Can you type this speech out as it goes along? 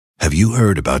Have you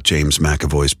heard about James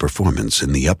McAvoy's performance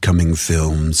in the upcoming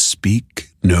film Speak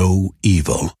No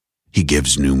Evil? He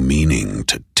gives new meaning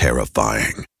to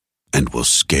terrifying and will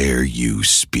scare you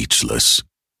speechless.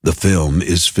 The film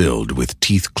is filled with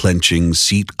teeth-clenching,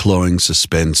 seat-clawing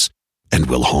suspense and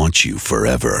will haunt you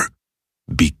forever.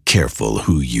 Be careful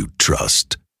who you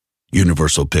trust.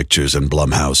 Universal Pictures and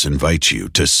Blumhouse invite you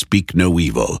to Speak No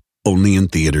Evil, only in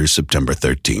theaters September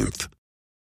 13th.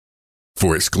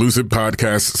 For exclusive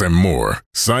podcasts and more,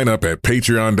 sign up at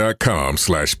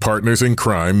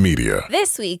patreon.com/partnersincrimemedia.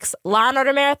 This week's Law &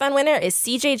 Order Marathon winner is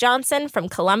CJ Johnson from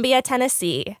Columbia,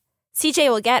 Tennessee. CJ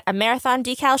will get a marathon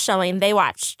decal showing they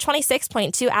watched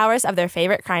 26.2 hours of their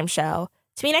favorite crime show.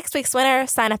 To be next week's winner,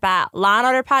 sign up at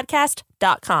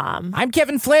lawandorderpodcast.com. I'm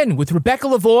Kevin Flynn with Rebecca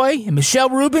Lavoie and Michelle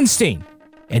Rubenstein,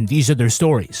 and these are their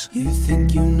stories. You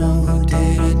think you know who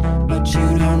did it, but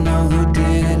you don't know who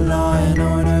did it. Law and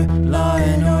order, law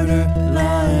and order,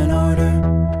 law and order.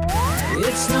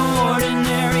 It's no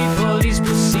ordinary police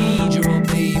procedural,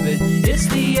 baby. It's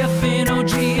the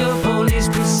FNOG of police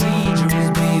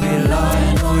procedurals, baby. Law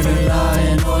and order, law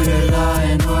and order, law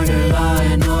and order, law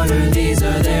and order. These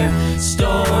are their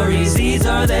stories, these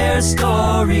are their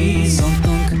stories.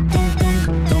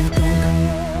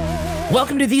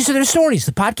 Welcome to These Are Their Stories,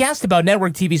 the podcast about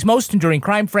network TV's most enduring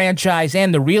crime franchise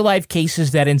and the real-life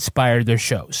cases that inspired their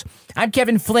shows. I'm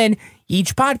Kevin Flynn.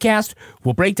 Each podcast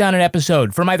will break down an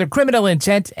episode from either Criminal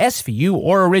Intent, SVU,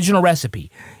 or Original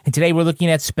Recipe. And today we're looking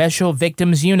at Special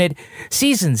Victims Unit,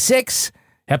 Season 6,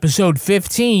 Episode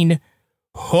 15,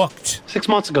 Hooked. 6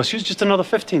 months ago, she was just another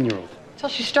 15-year-old. Till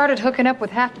she started hooking up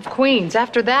with half of Queens.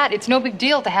 After that, it's no big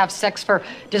deal to have sex for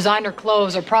designer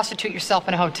clothes or prostitute yourself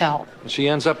in a hotel. She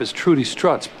ends up as Trudy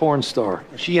Strutt's porn star.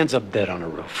 She ends up dead on a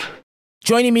roof.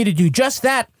 Joining me to do just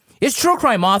that is true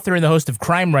crime author and the host of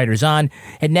Crime Writers On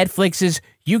and Netflix's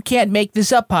You Can't Make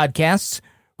This Up podcasts,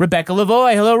 Rebecca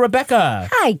Lavoie. Hello, Rebecca.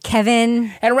 Hi,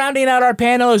 Kevin. And rounding out our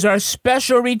panel is our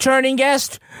special returning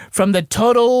guest from the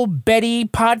Total Betty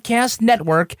Podcast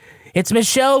Network. It's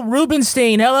Michelle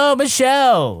Rubenstein. Hello,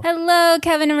 Michelle. Hello,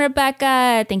 Kevin and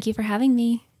Rebecca. Thank you for having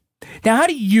me. Now, how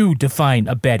do you define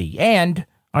a Betty? And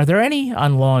are there any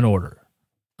on Law & Order?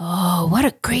 Oh, what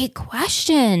a great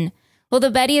question. Well, the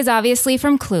Betty is obviously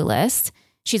from Clueless.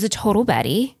 She's a total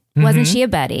Betty. Wasn't she a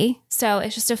Betty? So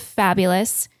it's just a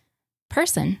fabulous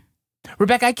person.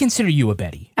 Rebecca, I consider you a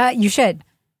Betty. You should.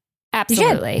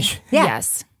 Absolutely. You should. Yeah.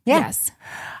 Yes. Yeah. Yes.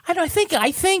 I think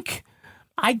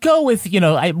I'd go with, Wait,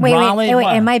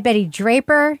 am I Betty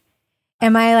Draper?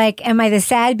 Am I the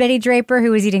sad Betty Draper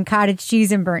who was eating cottage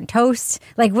cheese and burnt toast?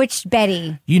 Like, which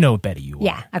Betty? You know what Betty you are.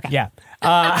 Yeah, okay. Yeah.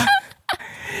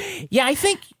 Yeah, I'm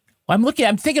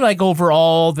thinking like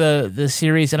overall the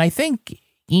series, and I think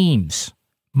Eames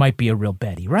might be a real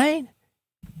Betty, right?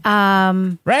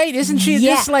 Right? Isn't she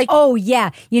just like... Oh, yeah.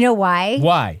 You know why?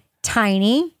 Why?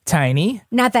 Tiny.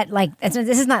 Not that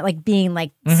this is not like being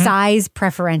like size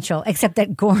preferential, except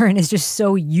that Goran is just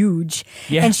so huge.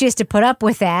 Yeah. And she has to put up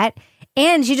with that.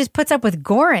 And she just puts up with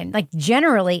Goran, like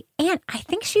generally. And I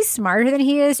think she's smarter than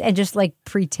he is and just like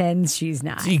pretends she's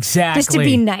not. Exactly. Just to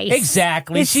be nice.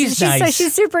 Exactly. She's nice. So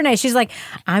she's super nice. She's like,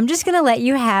 I'm just going to let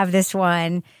you have this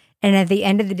one. And at the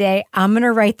end of the day, I'm going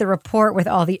to write the report with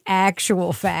all the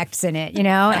actual facts in it. You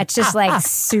know, it's just like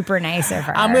super nice of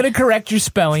her. I'm going to correct your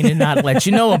spelling and not let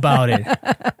you know about it.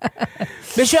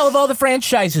 Michelle, of all the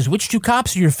franchises, which two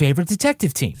cops are your favorite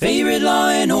detective team? Favorite Law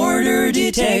and Order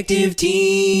detective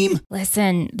team.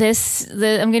 Listen,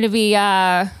 I'm going to be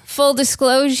full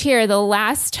disclosure here. The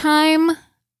last time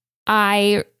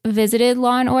I visited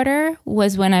Law and Order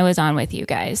was when I was on with you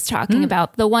guys talking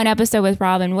about the one episode with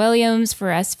Robin Williams for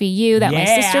SVU that my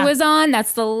sister was on.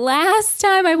 That's the last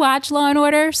time I watched Law and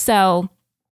Order. So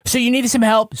you needed some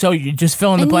help. So you just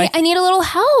fill in the blank. I need a little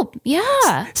help.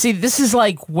 Yeah. See, this is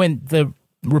like when the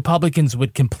Republicans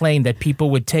would complain that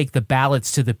people would take the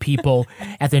ballots to the people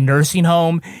at the nursing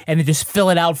home and then just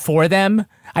fill it out for them.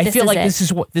 I feel like this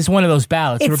is one of those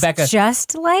ballots. It's Rebecca,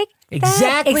 just like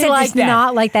exactly that, except like it's that.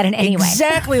 not like that in any way.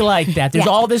 Exactly like that. There's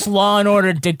all this Law and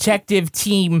Order detective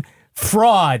team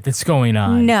fraud that's going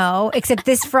on. No, except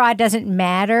this fraud doesn't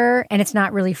matter, and it's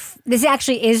not really. This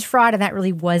actually is fraud, and that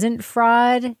really wasn't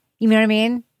fraud. You know what I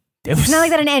mean? It's not like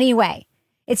that in any way.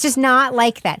 It's just not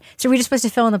like that. So are we just supposed to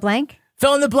fill in the blank?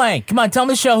 Fill in the blank. Come on, tell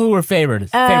Michelle who her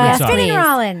favorites are. Finn and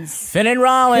Rollins. Finn and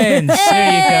Rollins.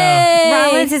 There you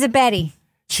go. Rollins is a Betty.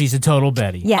 She's a total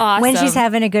Betty. Yeah, awesome. When she's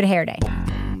having a good hair day.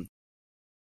 All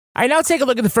right, now take a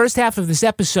look at the first half of this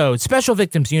episode. Special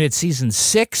Victims Unit, Season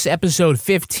 6, Episode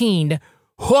 15,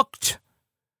 Hooked.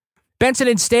 Benson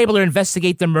and Stabler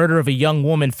investigate the murder of a young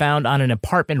woman found on an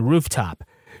apartment rooftop.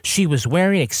 She was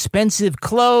wearing expensive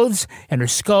clothes, and her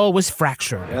skull was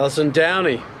fractured. Allison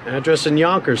Downey, address in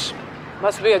Yonkers.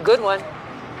 Must be a good one.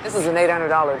 This is an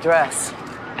 $800 dress.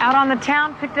 Out on the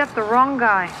town, picked up the wrong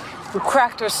guy. Who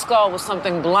cracked her skull with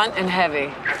something blunt and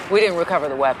heavy. We didn't recover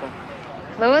the weapon.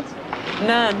 Fluids?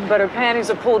 None, but her panties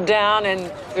are pulled down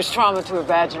and there's trauma to her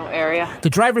vaginal area. The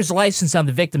driver's license on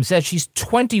the victim says she's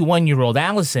 21-year-old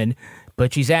Allison,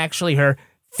 but she's actually her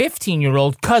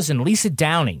 15-year-old cousin, Lisa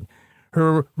Downing.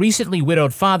 Her recently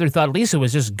widowed father thought Lisa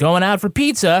was just going out for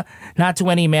pizza, not to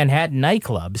any Manhattan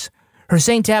nightclubs. Her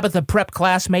St. Tabitha prep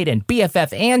classmate and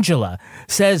BFF Angela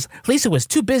says Lisa was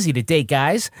too busy to date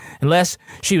guys, unless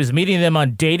she was meeting them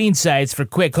on dating sites for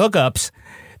quick hookups.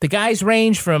 The guys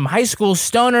range from high school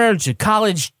stoner to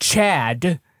college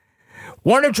Chad.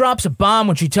 Warner drops a bomb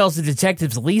when she tells the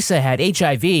detectives Lisa had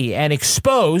HIV and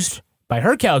exposed, by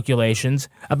her calculations,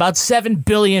 about 7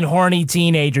 billion horny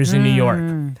teenagers in New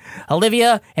York.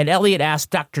 Olivia and Elliot asked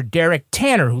Dr. Derek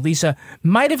Tanner, who Lisa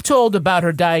might have told about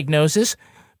her diagnosis,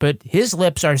 but his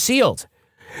lips are sealed.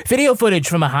 Video footage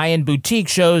from a high-end boutique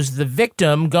shows the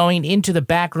victim going into the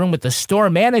back room with the store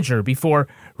manager before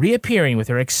reappearing with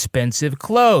her expensive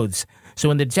clothes. So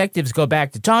when the detectives go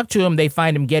back to talk to him, they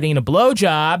find him getting a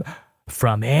blowjob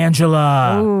from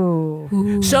Angela.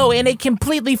 Ooh. So in a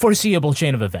completely foreseeable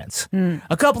chain of events,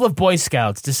 a couple of Boy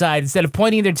Scouts decide instead of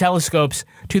pointing their telescopes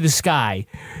to the sky,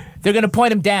 they're going to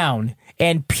point them down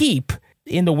and peep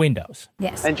in the windows.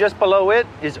 Yes. And just below it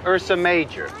is Ursa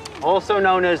Major, also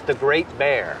known as the Great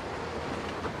Bear.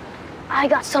 I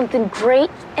got something great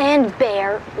and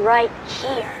bear right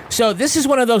here. So this is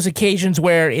one of those occasions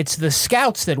where it's the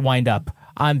scouts that wind up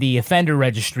on the offender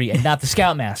registry and not the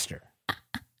scoutmaster.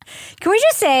 Can we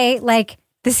just say, like,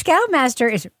 the scoutmaster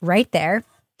is right there.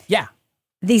 Yeah.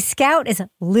 The scout is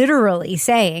literally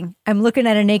saying, I'm looking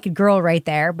at a naked girl right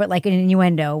there, but like in an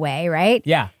innuendo way, right?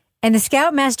 Yeah. And the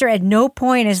scoutmaster at no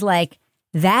point is like,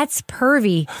 that's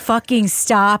pervy. Fucking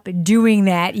stop doing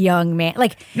that, young man.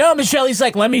 Like, no, Michelle, he's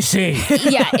like, let me see.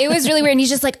 Yeah, it was really weird. And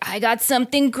he's just like, I got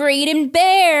something great and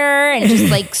bear. And just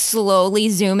like slowly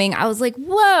zooming. I was like,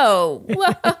 whoa,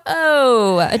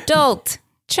 adult.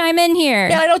 Chime in here.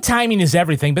 Yeah, I know timing is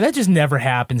everything, but that just never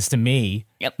happens to me.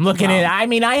 Yep. Looking at, I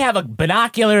mean, I have a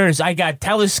binoculars, I got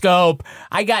telescope,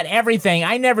 I got everything.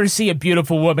 I never see a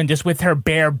beautiful woman just with her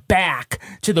bare back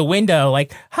to the window,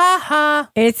 like, ha ha.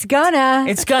 It's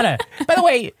gonna. By the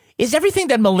way, is everything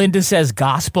that Melinda says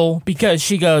gospel? Because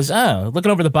she goes, oh,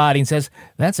 looking over the body and says,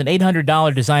 that's an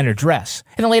 $800 designer dress.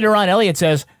 And then later on, Elliot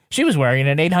says, she was wearing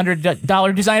an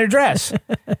 $800 designer dress.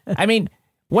 I mean,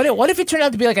 what if it turned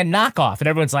out to be like a knockoff and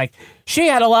everyone's like, she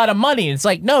had a lot of money. And it's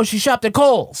like, no, she shopped at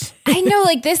Kohl's. I know,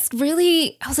 like this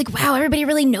really, I was like, wow, everybody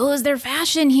really knows their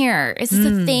fashion here. Is this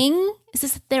a thing? Is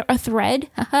this a thread?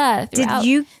 Did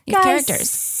you guys characters.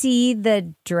 see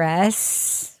the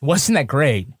dress? Wasn't that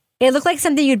great? It looked like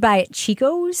something you'd buy at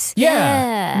Chico's.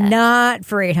 Yeah. Not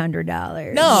for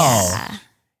 $800. No. Yeah.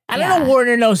 I don't know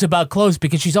Warner knows about clothes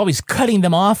because she's always cutting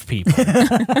them off people.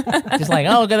 Just like,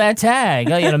 oh, look at that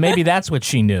tag. Oh, maybe that's what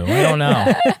she knew. I don't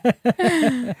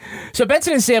know. So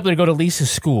Benson and Stabler go to Lisa's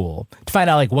school to find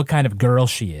out like what kind of girl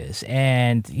she is.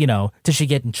 And, does she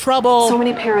get in trouble? So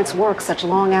many parents work such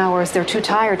long hours, they're too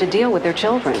tired to deal with their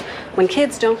children. When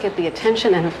kids don't get the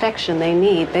attention and affection they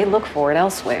need, they look for it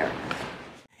elsewhere.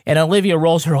 And Olivia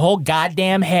rolls her whole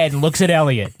goddamn head and looks at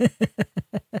Elliot.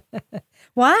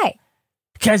 Why?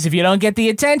 Because if you don't get the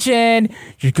attention,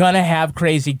 you're going to have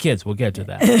crazy kids. We'll get to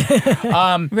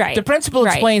that. Right. The principal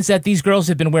explains that these girls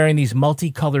have been wearing these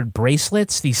multicolored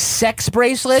bracelets, these sex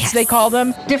bracelets, they call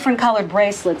them. Different colored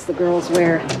bracelets the girls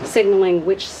wear, signaling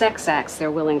which sex acts they're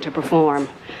willing to perform.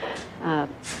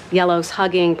 Yellow's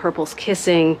hugging, purple's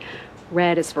kissing,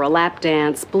 red is for a lap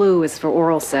dance, blue is for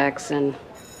oral sex, and,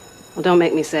 well, don't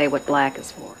make me say what black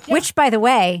is for. Which, by the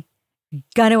way,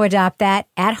 gonna adopt that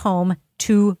at home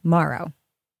tomorrow.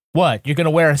 What? You're going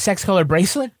to wear a sex-colored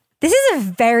bracelet? This is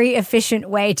a very efficient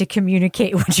way to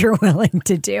communicate what you're willing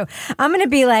to do. I'm going to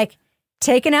be like,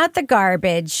 taking out the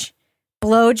garbage,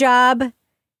 blowjob,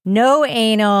 no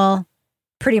anal,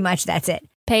 pretty much that's it.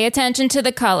 Pay attention to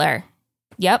the color.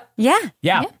 Yep. Yeah.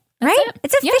 Right?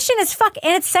 It's efficient as fuck,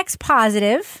 and it's sex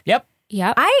positive. Yep.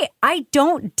 I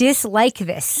don't dislike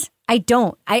this. I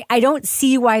don't. I don't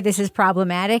see why this is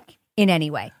problematic in any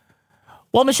way.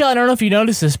 Well, Michelle, I don't know if you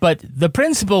noticed this, but the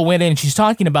principal went in, she's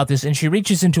talking about this, and she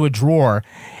reaches into a drawer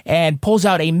and pulls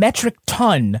out a metric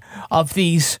ton of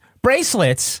these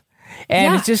bracelets.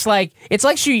 And it's just like, it's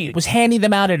like she was handing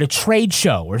them out at a trade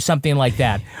show or something like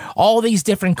that. All these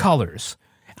different colors.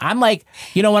 I'm like,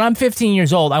 when I'm 15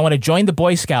 years old, I want to join the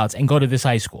Boy Scouts and go to this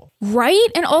high school. Right?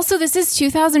 And also, this is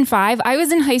 2005. I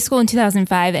was in high school in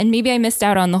 2005, and maybe I missed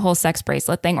out on the whole sex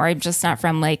bracelet thing, or I'm just not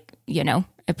from, like,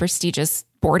 a prestigious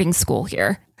boarding school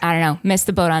here. I don't know. Missed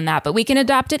the boat on that, but we can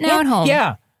adopt it now at home.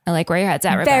 Yeah. I like where your head's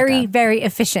at, Rebecca. Very, very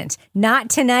efficient. Not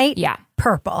tonight. Yeah.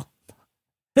 Purple.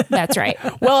 That's right.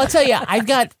 Well, I'll tell you,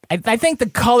 I think the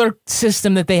color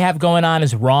system that they have going on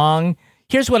is wrong.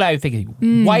 Here's what I think.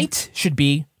 White should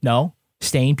be,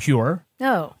 staying pure.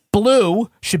 No. Blue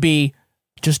should be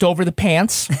just over the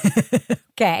pants.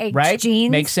 Okay. Right?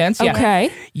 Jeans. Makes sense. Yeah.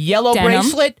 Okay. Yellow Denim.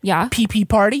 bracelet. Yeah. PP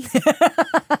party.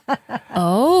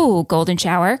 Oh, golden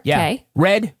shower. Yeah. Okay.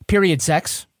 Red, period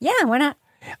sex. Yeah, why not?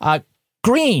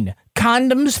 Green,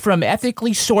 condoms from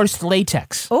ethically sourced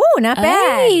latex. Oh, not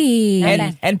bad.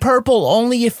 Hey. And purple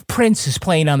only if Prince is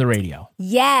playing on the radio.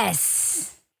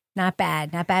 Yes. Not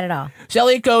bad. Not bad at all. So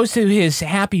Elliot goes to his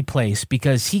happy place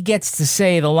because he gets to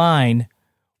say the line,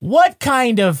 what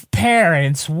kind of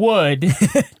parents would... ...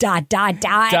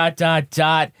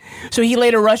 So he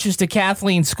later rushes to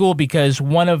Kathleen's school because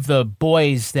one of the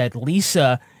boys that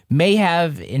Lisa may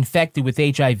have infected with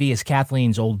HIV is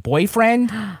Kathleen's old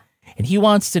boyfriend. And he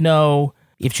wants to know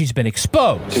if she's been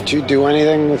exposed. Did you do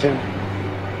anything with him?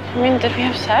 I mean, did we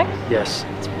have sex? Yes.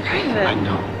 It's private. I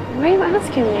know. Why are you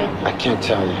asking me? I can't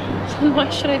tell you. Why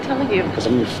should I tell you? Because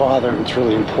I'm your father and it's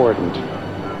really important.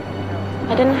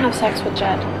 I didn't have sex with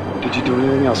Jed. Did you do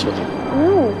anything else with him?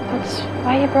 No, that's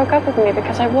why he broke up with me,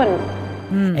 because I wouldn't.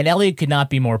 And Elliot could not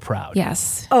be more proud.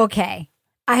 Yes. Okay.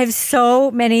 I have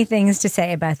so many things to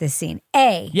say about this scene.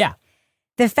 Yeah.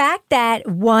 The fact that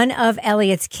one of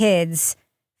Elliot's kids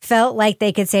felt like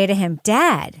they could say to him,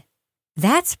 Dad,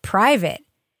 that's private,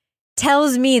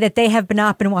 tells me that they have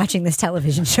not been watching this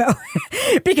television show.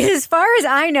 Because as far as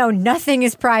I know, nothing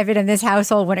is private in this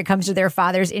household when it comes to their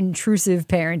father's intrusive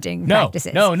parenting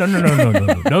practices. No. I'm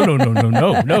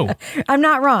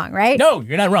not wrong, right? No,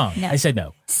 you're not wrong. No. I said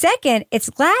no. Second, it's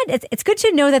good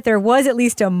to know that there was at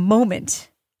least a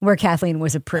moment where Kathleen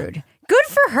was a prude. Good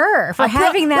for her for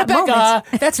having that Rebecca, moment.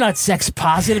 That's not sex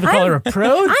positive to call her a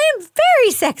prude. I am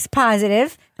very sex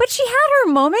positive, but she had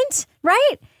her moment,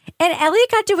 right? And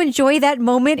Elliot got to enjoy that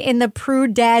moment in the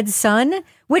prude dad's son,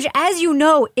 which, as you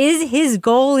know, is his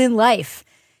goal in life,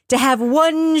 to have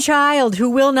one child who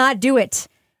will not do it.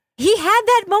 He had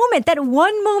that moment, that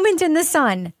one moment in the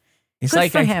sun. It's Good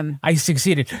like for him. I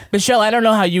succeeded. Michelle, I don't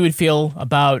know how you would feel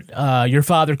about your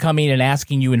father coming and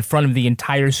asking you in front of the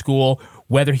entire school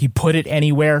whether he put it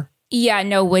anywhere. Yeah,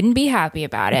 no, wouldn't be happy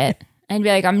about it. I'd be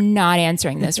like, I'm not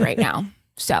answering this right now.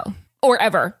 So, or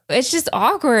ever. It's just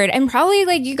awkward. And probably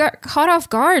like you got caught off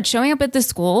guard showing up at the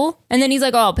school. And then he's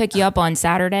like, oh, I'll pick you up on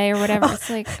Saturday or whatever. It's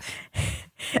like,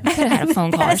 I could have had a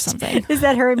phone call or something. Is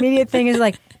that her immediate thing is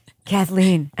like,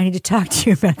 Kathleen, I need to talk to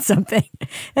you about something.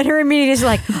 And her immediate is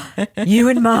like, you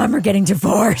and Mom are getting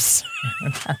divorced.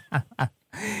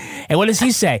 And what does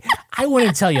he say? I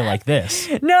wouldn't tell you like this.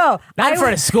 No. Not in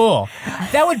front of school.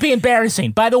 That would be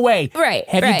embarrassing. By the way,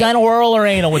 have you done oral or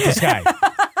anal with this guy?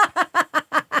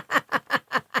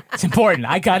 It's important.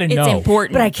 I got to know. It's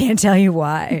important. But I can't tell you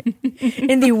why.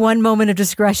 In the one moment of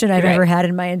discretion I've ever had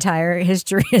in my entire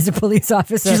history as a police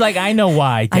officer. She's like, I know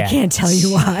why, Dad. I can't tell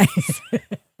you why.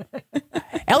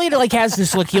 Elliot has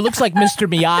this look. He looks like Mr.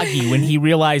 Miyagi when he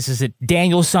realizes that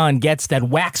Daniel's son gets that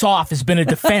wax off has been a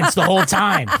defense the whole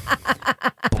time.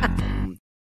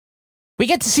 We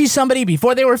get to see somebody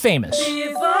before they were famous.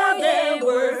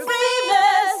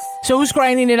 So who's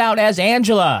grinding it out as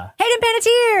Angela?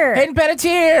 Hayden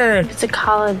Panettiere. It's a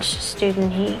college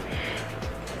student. He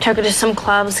took her to some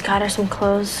clubs, got her some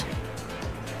clothes.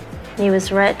 He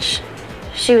was rich.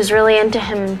 She was really into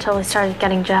him until he started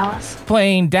getting jealous.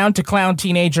 Playing down-to-clown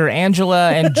teenager Angela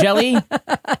and Jelly.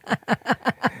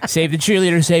 Save the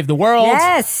cheerleader, save the world.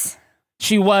 Yes.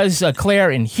 She was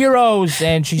Claire in Heroes,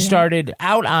 and she started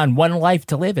out on One Life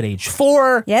to Live at age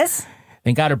 4. Yes.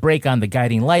 Then got a break on The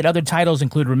Guiding Light. Other titles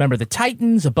include Remember the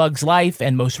Titans, A Bug's Life,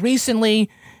 and most recently,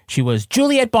 she was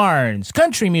Juliet Barnes,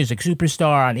 country music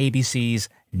superstar on ABC's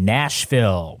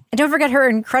Nashville. And don't forget her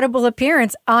incredible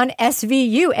appearance on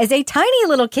SVU as a tiny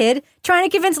little kid trying to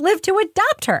convince Liv to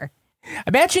adopt her.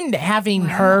 Imagine having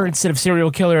her instead of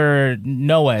serial killer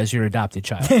Noah as your adopted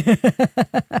child.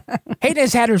 Hayden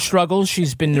has had her struggles.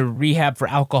 She's been to rehab for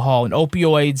alcohol and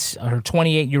opioids. Her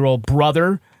 28-year-old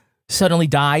brother suddenly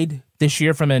died this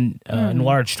year from an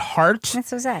enlarged heart. That's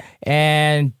so sad.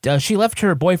 And she left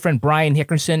her boyfriend, Brian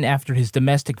Hickerson, after his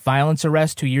domestic violence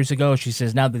arrest 2 years ago. She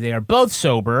says now that they are both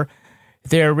sober,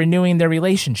 they're renewing their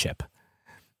relationship.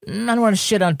 I don't want to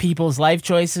shit on people's life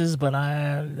choices, but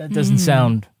that doesn't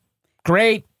sound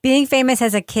great. being famous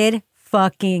as a kid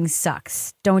fucking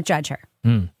sucks. Don't judge her.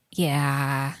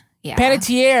 Yeah.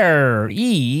 Panettiere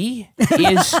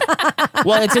is,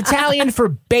 well, it's Italian for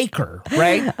baker,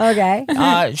 right? Okay.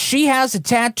 She has a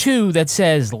tattoo that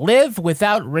says "Live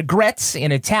without regrets"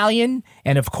 in Italian,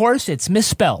 and of course, it's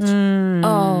misspelled. Not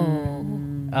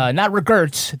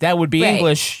regrets. That would be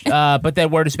English, but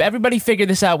that word is. Everybody figured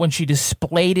this out when she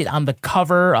displayed it on the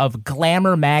cover of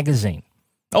Glamour magazine.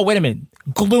 Oh, wait a minute.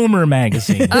 Gloomer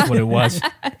magazine is what it was.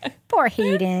 Poor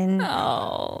Hayden.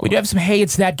 Oh. We do have some Hey,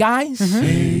 It's That Guys.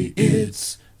 Hey,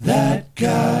 it's that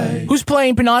guy. Who's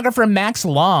playing pornographer Max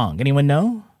Long? Anyone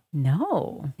know?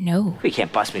 No. No. You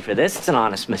can't bust me for this. It's an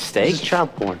honest mistake. It's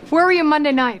child porn. Where were you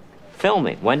Monday night?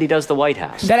 Filming. Wendy does the White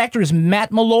House. That actor is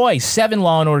Matt Malloy. 7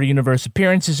 Law & Order Universe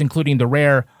appearances, including the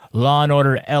rare Law &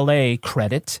 Order L.A.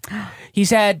 credit. He's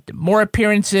had more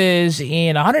appearances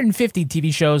in 150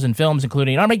 TV shows and films,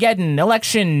 including Armageddon,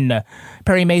 Election,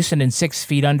 Perry Mason, and 6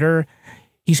 Feet Under.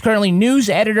 He's currently news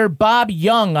editor Bob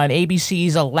Young on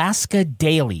ABC's Alaska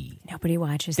Daily. Nobody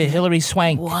watches The that. Hillary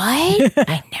Swank. What?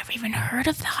 I never even heard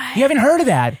of that. You haven't heard of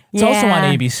that? It's also on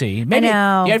Yeah. ABC. Maybe, I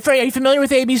know. Yeah, are you familiar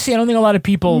with ABC? I don't think a lot of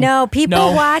people. No, people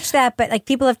know. watch that, but like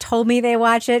people have told me they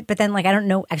watch it, but then like I don't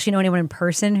know anyone in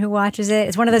person who watches it.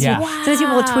 It's one of those. Yeah. Sometimes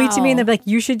people will tweet to me and they'll be like,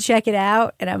 "You should check it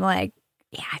out," and I'm like,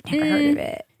 "Yeah, I've never heard of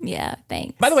it." Yeah,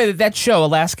 thanks. By the way, that show,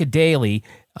 Alaska Daily,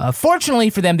 fortunately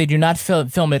for them, they do not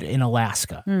film it in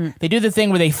Alaska. They do the thing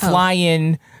where they fly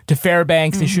in to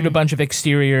Fairbanks, they shoot a bunch of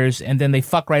exteriors, and then they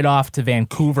fuck right off to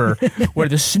Vancouver, where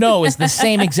the snow is the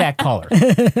same exact color.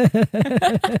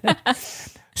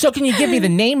 So can you give me the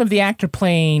name of the actor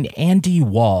playing Andy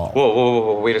Wall?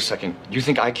 Whoa, wait a second. You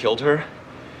think I killed her?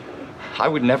 I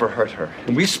would never hurt her.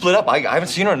 We split up. I haven't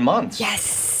seen her in months.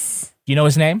 Yes, You know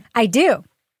his name? I do.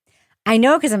 I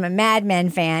know because I'm a Mad Men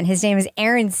fan. His name is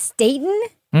Aaron Staton.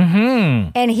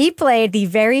 Mm-hmm. And he played the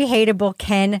very hateable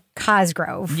Ken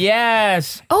Cosgrove.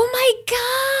 Yes. Oh my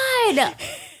God.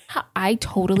 I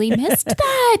totally missed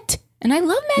that. And I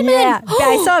love Mad Men. Yeah,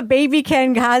 I saw baby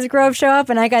Ken Cosgrove show up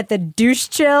and I got the douche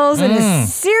chills in a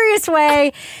serious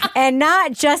way. And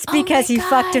not just because he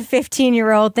fucked a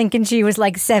 15-year-old thinking she was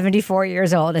like 74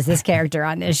 years old as this character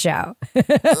on this show.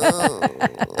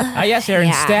 Yes,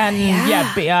 Aaron Stanton.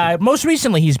 Yeah. Most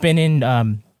recently, he's been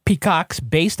in Peacock's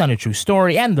Based on a True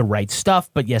Story and The Right Stuff,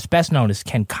 but yes, best known as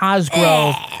Ken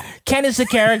Cosgrove. Ken is the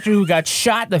character who got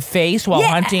shot in the face while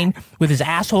hunting with his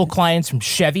asshole clients from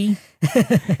Chevy.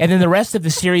 And then the rest of the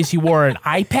series, he wore an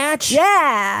eye patch.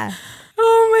 Yeah.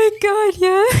 Oh my God,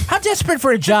 yeah. How desperate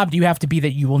for a job do you have to be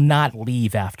that you will not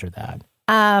leave after that?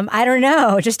 I don't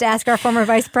know. Just ask our former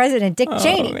vice president, Dick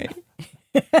Cheney.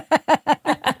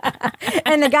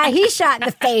 And the guy he shot in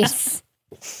the face.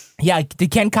 Yeah,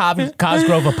 did Ken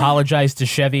Cosgrove apologize to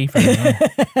Chevy?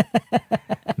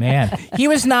 Man, he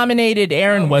was nominated,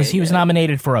 he was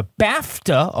nominated for a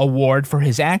BAFTA award for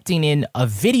his acting in a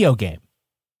video game.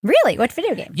 Really? What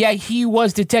video game? Yeah, he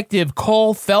was Detective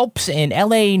Cole Phelps in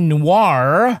L.A.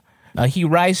 Noire.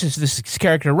 This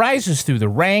character rises through the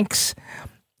ranks,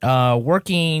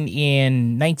 working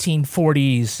in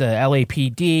 1940s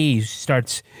LAPD. He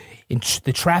starts in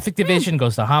the traffic division,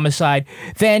 goes to homicide,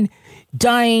 then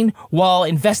dying while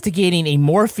investigating a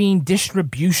morphine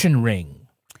distribution ring.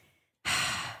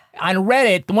 On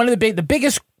Reddit, one of the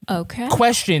biggest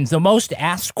questions, the most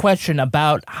asked question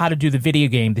about how to do the video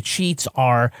game, the cheats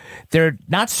are, they're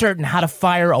not certain how to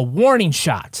fire a warning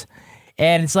shot.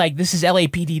 And it's like, this is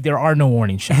LAPD, there are no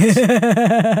warning shots.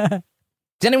 Does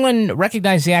anyone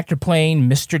recognize the actor playing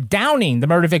Mr. Downing, the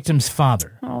murder victim's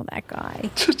father? Oh, that guy.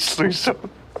 Just Lisa.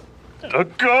 Oh,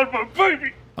 God, my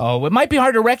baby. Oh, it might be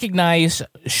hard to recognize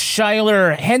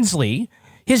Schuyler Hensley.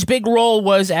 His big role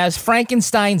was as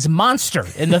Frankenstein's monster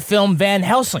in the film Van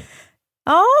Helsing.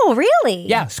 Oh, really?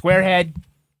 Yeah, square head,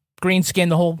 green skin,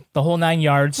 the whole 9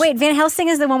 yards. Wait, Van Helsing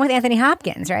is the one with Anthony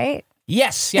Hopkins, right?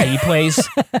 Yes, yeah, he plays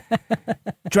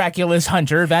Dracula's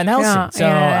hunter, Van Helsing.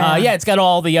 It's got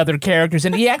all the other characters,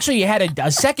 and he actually had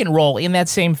a second role in that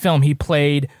same film. He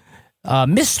played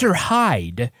Mr.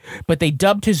 Hyde, but they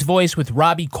dubbed his voice with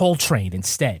Robbie Coltrane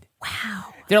instead. Wow.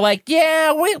 They're like,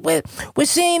 yeah, we're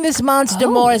seeing this monster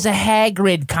more as a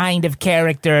Hagrid kind of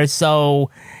character, so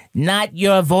not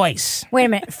your voice. Wait a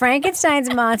minute.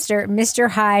 Frankenstein's monster, Mr.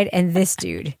 Hyde, and this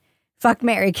dude. Fuck,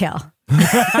 marry, kill.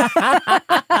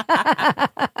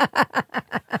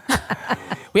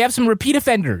 We have some repeat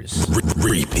offenders.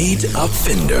 Repeat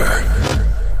offender.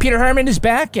 Peter Herman is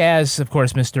back as, of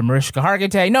course, Mr. Mariska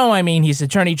Hargitay. No, I mean, he's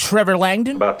attorney Trevor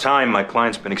Langdon. About time. My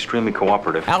client's been extremely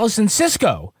cooperative. Allison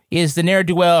Sisco is the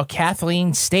ne'er-do-well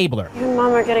Kathleen Stabler. You and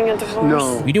Mom are getting a divorce.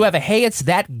 No. We do have a Hey, It's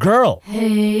That Girl.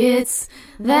 Hey, it's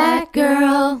that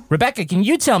girl. Rebecca, can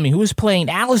you tell me who is playing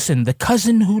Allison, the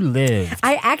cousin who lived?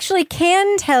 I actually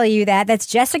can tell you that. That's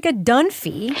Jessica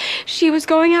Dunphy. She was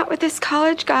going out with this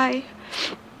college guy.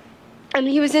 And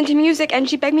he was into music, and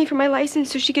she begged me for my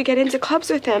license so she could get into clubs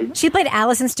with him. She played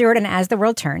Allison Stewart in As the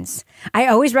World Turns. I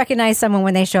always recognize someone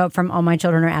when they show up from All My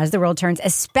Children or As the World Turns,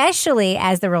 especially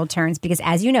As the World Turns, because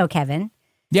as you know, Kevin,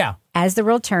 yeah, As the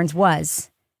World Turns was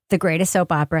the greatest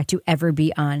soap opera to ever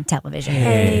be on television.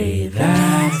 Hey,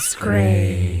 that's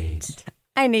great.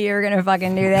 I knew you were going to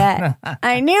fucking do that.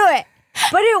 I knew it.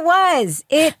 But it was.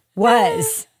 It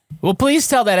was. Well, please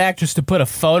tell that actress to put a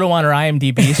photo on her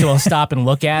IMDb so I'll stop and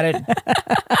look at it.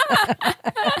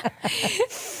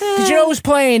 Did you know who's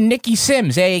playing Nikki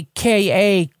Sims,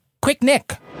 a.k.a. Quick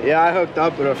Nick? Yeah, I hooked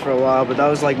up with her for a while, but that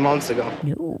was like months ago.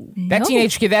 That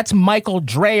teenage kid, that's Michael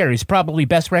Dreyer. He's probably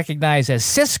best recognized as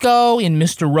Cisco in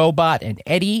Mr. Robot and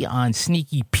Eddie on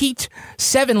Sneaky Pete.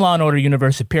 7 Law & Order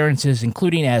Universe appearances,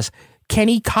 including as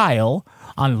Kenny Kyle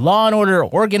on Law & Order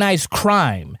Organized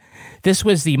Crime. This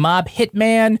was the mob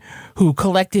hitman who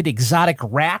collected exotic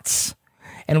rats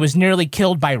and was nearly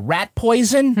killed by rat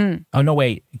poison. Oh, no,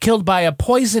 wait. Killed by a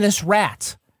poisonous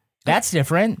rat. That's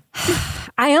different.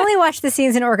 I only watched the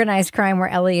scenes in Organized Crime where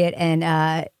Elliot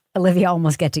and Olivia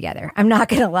almost get together. I'm not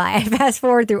going to lie. I fast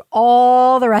forward through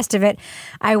all the rest of it.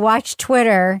 I watch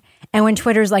Twitter, and when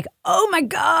Twitter's like, oh my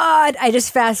God, I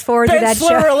just fast forward through that show.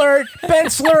 Bensler alert!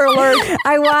 Bensler alert!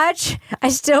 I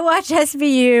still watch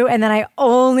SVU, and then I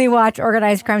only watch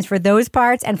Organized Crimes for those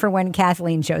parts and for when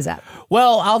Kathleen shows up.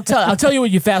 Well, I'll tell you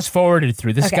what you fast forwarded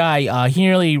through. This guy, he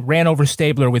nearly ran over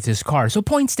Stabler with his car, so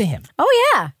points to him.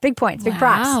 Oh yeah, big points, big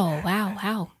props.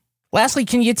 Wow. Lastly,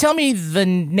 can you tell me the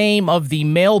name of the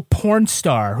male porn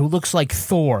star who looks like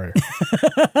Thor?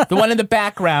 The one in the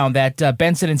background that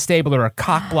Benson and Stabler are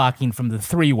cock-blocking from the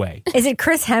three-way. Is it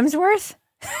Chris Hemsworth?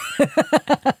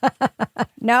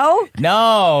 No?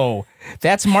 No.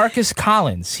 That's Marcus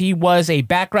Collins. He was a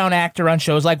background actor on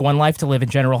shows like One Life to Live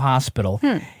and General Hospital.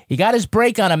 He got his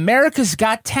break on America's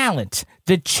Got Talent,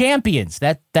 The Champions.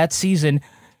 That season,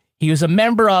 he was a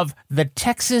member of the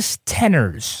Texas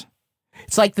Tenors.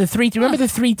 It's like the three. Do you remember the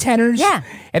three tenors? Yeah.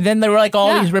 And then there were like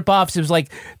all these ripoffs. It was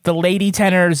like the lady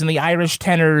tenors and the Irish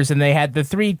tenors, and they had the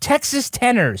 3 Texas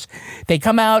tenors. They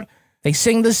come out, they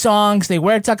sing the songs, they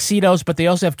wear tuxedos, but they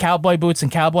also have cowboy boots and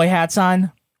cowboy hats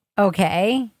on.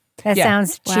 Okay. That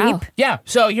sounds cheap. Yeah.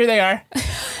 So here they are.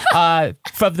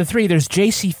 From the 3, there's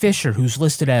J.C. Fisher, who's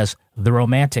listed as the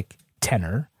romantic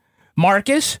tenor.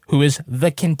 Marcus, who is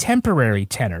the contemporary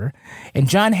tenor. And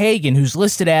John Hagen, who's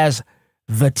listed as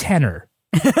the tenor.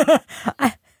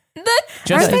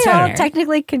 Aren't they all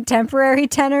technically contemporary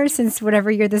tenors since whatever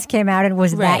year this came out and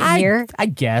was that year? I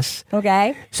guess.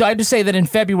 Okay. So I have to say that in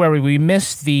February, we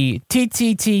missed the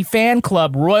TTT Fan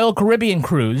Club Royal Caribbean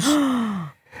Cruise.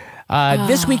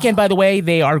 This weekend, by the way,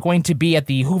 they are going to be at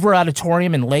the Hoover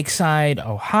Auditorium in Lakeside,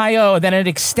 Ohio, and then an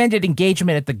extended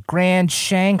engagement at the Grand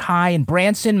Shanghai in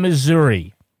Branson,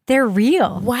 Missouri. They're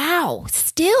real. Wow.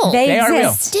 Still. They are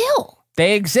real. Still.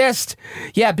 They exist.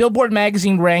 Yeah, Billboard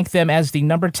magazine ranked them as the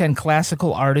number 10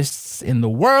 classical artists in the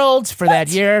world for that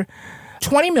year.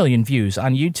 20 million views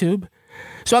on YouTube.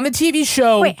 So on the TV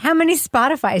show... Wait, how many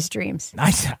Spotify streams?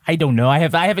 I don't know. I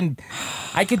haven't...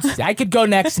 I could go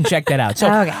next and check that out. So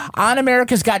on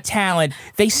America's Got Talent,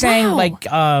 they sang like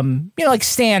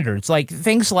standards, like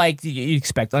things like you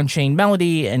expect Unchained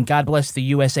Melody and God Bless the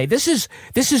USA. This is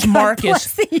Marcus. God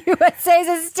Bless the USA is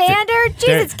a standard?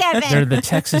 Jesus, Kevin. They're the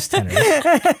Texas tenors.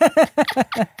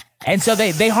 And so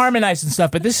they harmonize and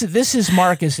stuff, but this is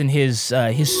Marcus and his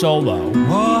solo.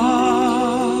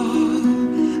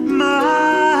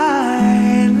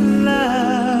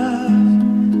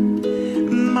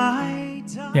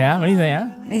 Yeah, what do you think?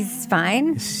 Yeah? He's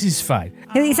fine. He's fine.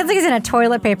 He sounds like he's in a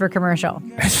toilet paper commercial.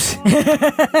 Toilet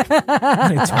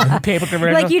paper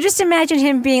commercial? Like you just imagine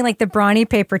him being like the brawny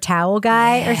paper towel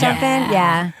guy or something.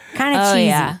 Yeah. Kind of cheesy.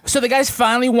 Yeah. So the guys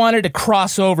finally wanted to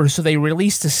cross over, so they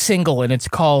released a single, and it's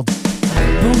called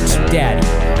Boot Daddy.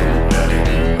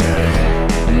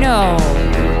 No.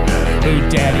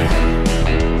 Boot Daddy.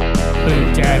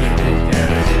 Boot Daddy. Boot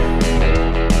Daddy.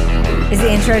 Is the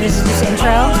intro just intro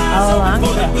all along?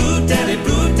 Boot daddy,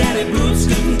 boots,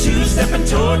 scooting 2-stepping,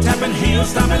 toe tapping, heel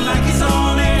stopping like he's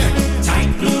on air. Tight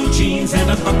blue jeans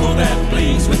and a buckle that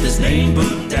blings with his name,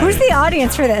 Boot Daddy. Who's the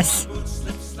audience for this?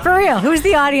 For real, who's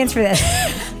the audience for this?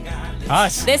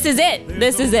 Us. This is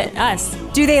it. Us.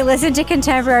 Do they listen to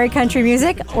contemporary country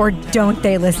music or don't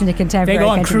they listen to contemporary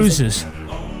country music? They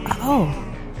go on cruises. Oh.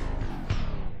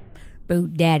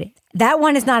 Boot Daddy. That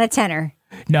one is not a tenner.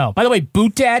 No. By the way,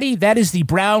 Boot Daddy, that is the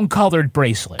brown-colored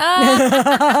bracelet.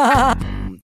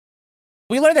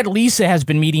 We learned that Lisa has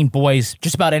been meeting boys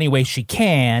just about any way she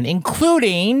can,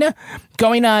 including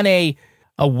going on a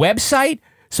website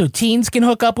so teens can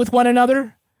hook up with one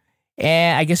another.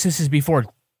 And I guess this is before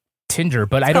Tinder,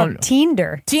 but I don't...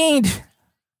 Tinder.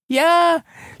 Yeah.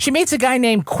 She meets a guy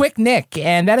named Quick Nick,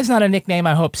 and that is not a nickname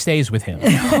I hope stays with him.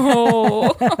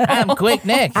 No. I'm Quick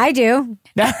Nick. I do.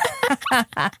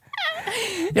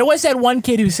 There was that one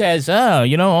kid who says, oh,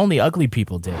 only ugly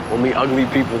people date. Only ugly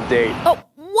people date. Oh,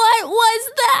 what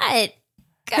was that?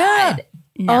 God.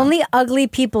 No. Only ugly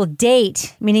people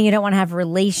date, meaning you don't want to have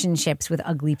relationships with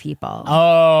ugly people.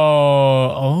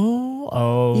 Oh.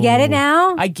 You get it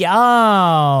now?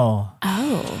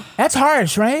 Oh. That's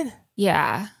harsh, right?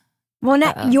 Yeah. Well,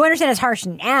 you understand it's harsh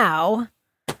now.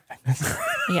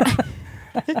 Yeah.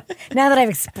 Now that I've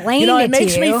explained it to you. It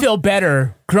makes me feel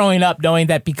better growing up knowing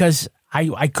that because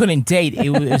I couldn't date.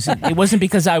 It wasn't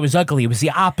because I was ugly. It was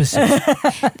the opposite.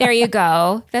 There you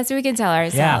go. That's what we can tell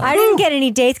ourselves. Yeah. I didn't get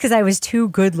any dates because I was too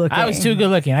good looking. I was too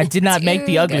good looking. I did not make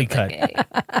the ugly cut.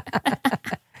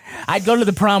 I'd go to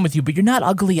the prom with you, but you're not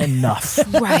ugly enough.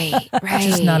 Right.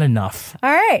 Just not enough.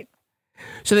 All right.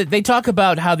 So they talk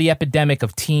about how the epidemic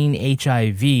of teen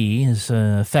HIV is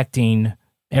affecting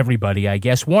everybody, I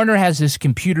guess. Warner has this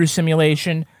computer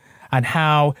simulation on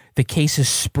how the cases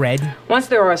spread. Once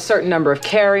there are a certain number of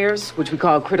carriers, which we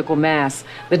call critical mass,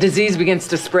 the disease begins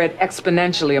to spread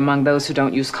exponentially among those who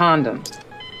don't use condoms.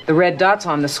 The red dots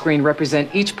on the screen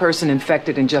represent each person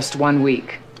infected in just 1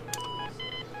 week.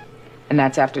 And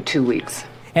that's after 2 weeks.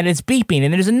 And it's beeping,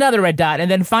 and there's another red dot, and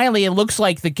then finally it looks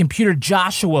like the computer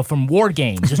Joshua from War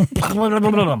Games. Just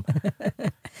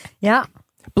yeah.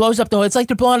 Blows up the whole... It's like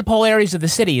they're blowing up whole areas of the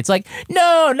city. It's like,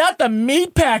 no, not the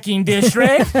meatpacking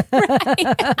district.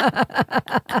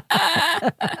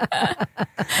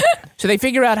 So they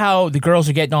figure out how the girls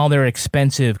are getting all their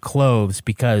expensive clothes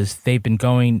because they've been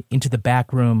going into the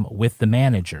back room with the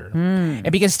manager.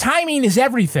 And because timing is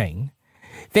everything...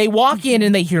 They walk in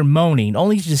and they hear moaning,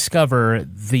 only to discover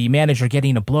the manager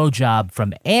getting a blowjob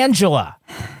from Angela.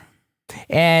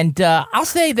 And I'll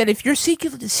say that if you're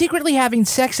secretly having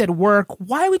sex at work,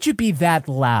 why would you be that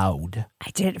loud? I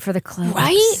did it for the clothes.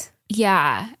 Right?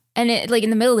 Yeah. And it in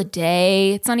the middle of the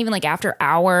day, it's not even after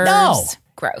hours. No.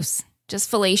 Gross. Just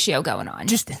fellatio going on.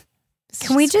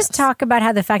 Can we just talk about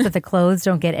how the fact that the clothes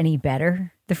don't get any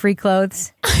better? The free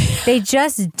clothes? They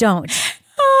just don't.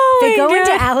 They go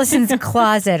into Allison's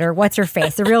closet, or what's her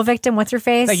face? The real victim, what's her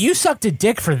face? Now, you sucked a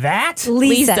dick for that?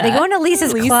 Lisa. They go into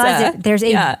Lisa's closet. There's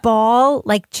a ball,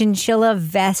 chinchilla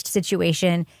vest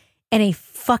situation and a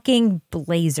fucking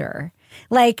blazer.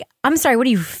 I'm sorry, what are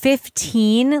you,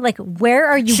 15? Where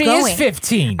are you going? She is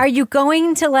 15. Are you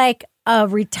going to, are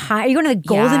you going to the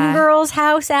Golden Girls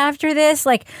house after this?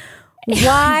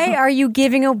 Why are you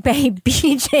giving away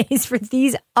BJs for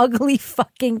these ugly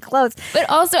fucking clothes? But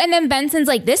also, and then Benson's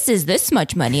this is this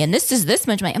much money and this is this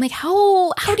much money. I'm like,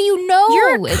 how do you know?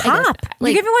 You're a cop.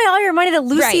 You're giving away all your money to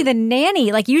Lucy the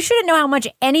nanny. You shouldn't know how much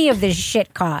any of this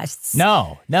shit costs.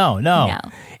 No. And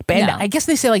I guess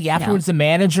they say afterwards the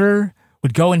manager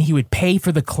would go and he would pay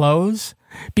for the clothes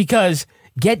because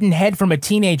getting head from a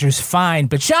teenager's fine,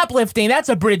 but shoplifting, that's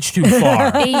a bridge too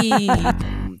far.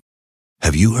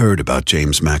 Have you heard about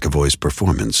James McAvoy's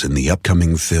performance in the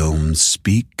upcoming film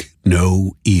Speak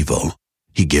No Evil?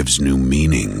 He gives new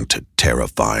meaning to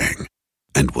terrifying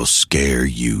and will scare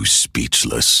you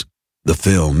speechless. The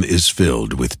film is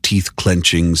filled with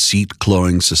teeth-clenching,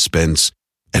 seat-clawing suspense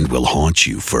and will haunt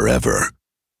you forever.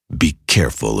 Be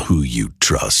careful who you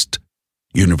trust.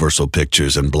 Universal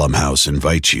Pictures and Blumhouse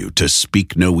invite you to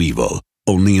Speak No Evil,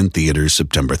 only in theaters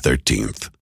September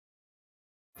 13th.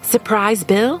 Surprise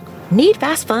bill? Need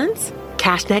fast funds?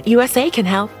 CashNet USA can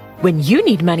help. When you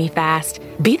need money fast,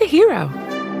 be the hero.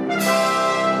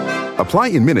 Apply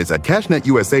in minutes at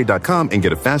cashnetusa.com and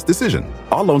get a fast decision.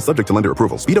 All loans subject to lender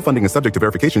approval. Speed of funding is subject to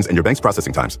verifications and your bank's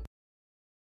processing times.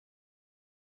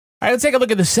 All right, let's take a look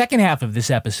at the second half of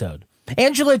this episode.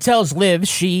 Angela tells Liv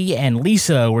she and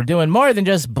Lisa were doing more than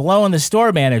just blowing the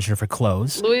store manager for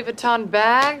clothes. Louis Vuitton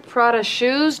bag, Prada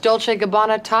shoes, Dolce &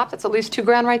 Gabbana top. That's at least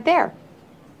 $2,000 right there.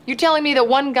 You're telling me that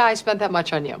one guy spent that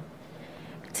much on you?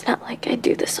 It's not like I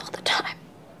do this all the time.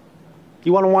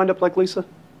 You want to wind up like Lisa?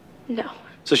 No.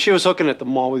 So she was hooking at the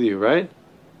mall with you, right?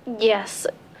 Yes.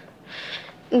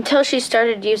 Until she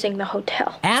started using the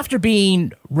hotel. After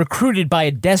being recruited by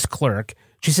a desk clerk,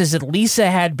 she says that Lisa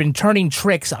had been turning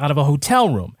tricks out of a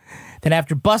hotel room. Then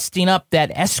after busting up that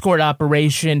escort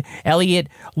operation, Elliot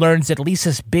learns that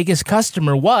Lisa's biggest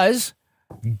customer was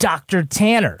Dr.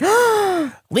 Tanner.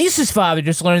 Lisa's father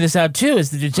just learned this out too as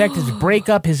the detectives break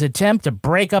up his attempt to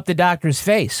break up the doctor's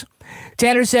face.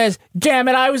 Tanner says, damn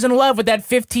it, I was in love with that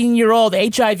 15-year-old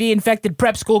HIV-infected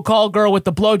prep school call girl with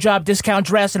the blowjob discount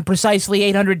dress and precisely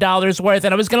 $800 worth,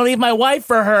 and I was going to leave my wife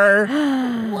for her.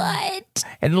 What?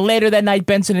 And later that night,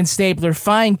 Benson and Stabler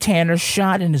find Tanner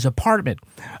shot in his apartment.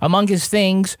 Among his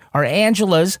things are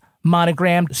Angela's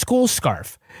monogrammed school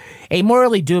scarf. A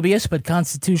morally dubious but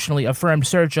constitutionally affirmed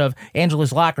search of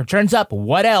Angela's locker turns up,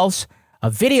 what else? A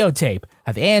videotape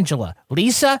of Angela,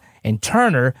 Lisa, and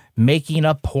Turner making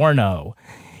a porno.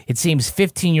 It seems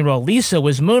 15-year-old Lisa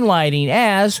was moonlighting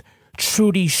as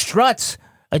Traci Struts,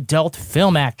 adult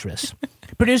film actress.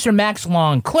 Producer Max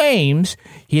Long claims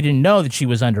he didn't know that she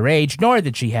was underage, nor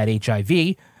that she had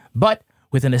HIV, but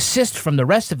with an assist from the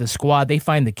rest of the squad, they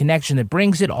find the connection that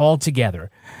brings it all together.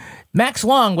 Max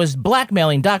Long was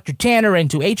blackmailing Dr. Tanner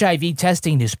into HIV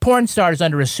testing his porn stars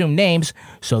under assumed names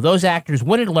so those actors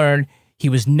wouldn't learn he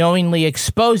was knowingly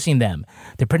exposing them.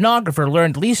 The pornographer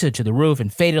lured Lisa to the roof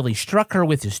and fatally struck her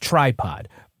with his tripod.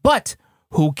 But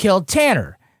who killed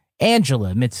Tanner?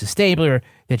 Angela admits to Stabler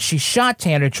that she shot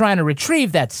Tanner trying to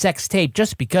retrieve that sex tape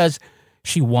just because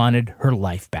she wanted her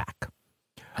life back.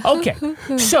 Okay,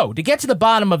 so to get to the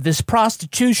bottom of this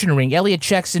prostitution ring, Elliot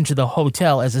checks into the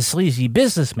hotel as a sleazy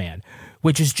businessman,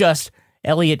 which is just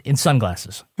Elliot in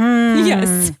sunglasses.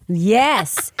 Yes.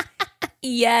 Yes.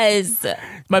 Yes.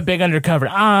 My big undercover.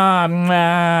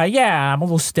 Yeah, I'm a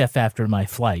little stiff after my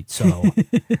flight, so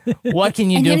what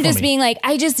can you and do him for just me? being like,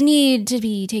 I just need to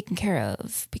be taken care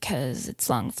of because it's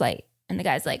long flight. And the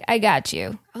guy's like, I got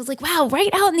you. I was like, wow, right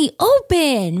out in the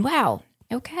open. Wow.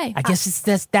 Okay. I guess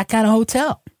it's that kind of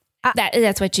hotel.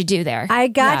 That's what you do there. I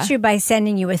got you by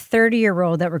sending you a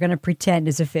 30-year-old that we're going to pretend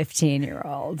is a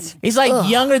 15-year-old. He's like,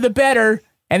 younger the better.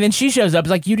 And then she shows up. It's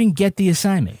like, you didn't get the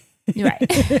assignment. Right.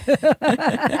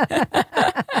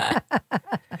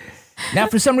 Now,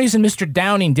 for some reason, Mr.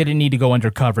 Downing didn't need to go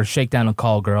undercover, shake down a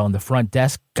call girl and the front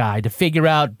desk guy to figure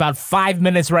out about 5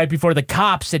 minutes right before the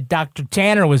cops that Dr.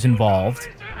 Tanner was involved.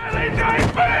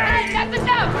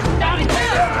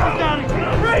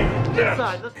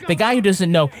 The guy who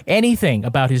doesn't know anything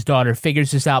about his daughter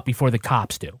figures this out before the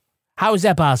cops do. How is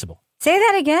that possible? Say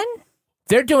that again?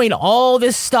 They're doing all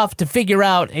this stuff to figure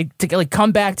out, to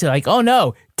come back to like, oh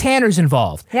no, Tanner's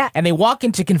involved. Yeah. And they walk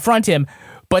in to confront him,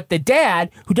 but the dad,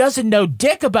 who doesn't know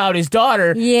dick about his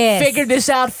daughter, figured this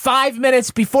out 5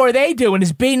 minutes before they do and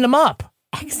is beating them up.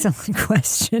 Excellent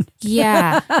question.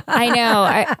 Yeah, I know.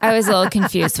 I was a little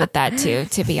confused with that too,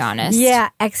 to be honest. Yeah,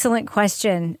 excellent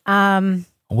question.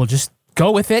 We'll just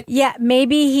go with it. Yeah,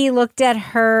 maybe he looked at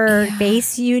her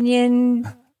base union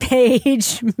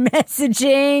page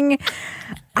messaging.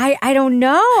 I don't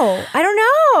know.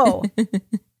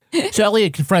 So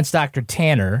Elliot confronts Dr.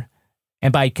 Tanner,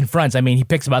 and by confronts, I mean he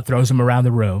picks him up, throws him around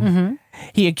the room. Mm-hmm.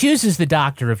 He accuses the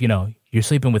doctor of, you're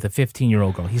sleeping with a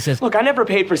 15-year-old girl. He says, look, I never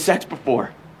paid for sex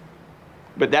before.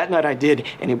 But that night I did,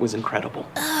 and it was incredible.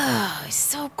 Oh,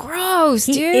 so gross,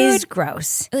 dude. He is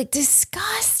gross. Like,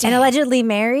 disgusting. And allegedly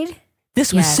married?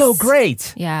 This was so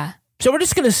great. Yeah. So we're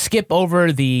just going to skip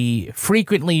over the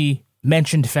frequently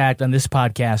mentioned fact on this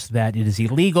podcast that it is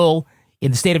illegal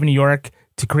in the state of New York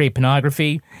to create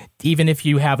pornography, even if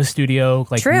you have a studio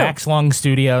like Max Long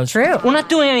Studios. True. We're not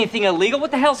doing anything illegal.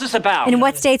 What the hell's this about? In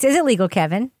what states is it legal,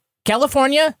 Kevin?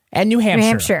 California and New Hampshire. New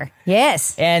Hampshire,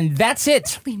 yes. And that's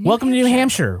it. Welcome to New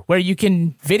Hampshire, where you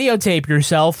can videotape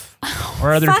yourself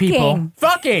or other people.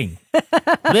 Fucking.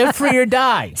 Live free or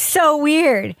die. So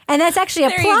weird. And that's actually a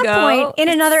plot point in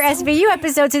another SVU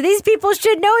episode, so these people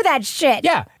should know that shit.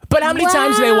 Yeah, but how many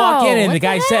times do they walk in and the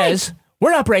guy says,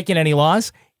 we're not breaking any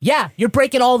laws? Yeah, you're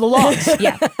breaking all the laws.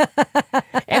 Yeah.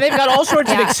 And they've got all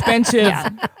sorts of expensive,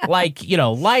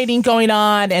 lighting going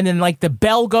on, and then, the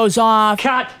bell goes off.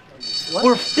 Cut!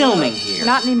 We're filming here.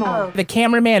 Not anymore. The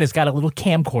cameraman has got a little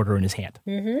camcorder in his hand.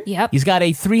 Mm-hmm. Yep. He's got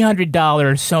a $300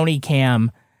 Sony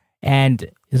cam, and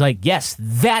he's like, yes,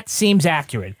 that seems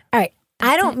accurate. All right.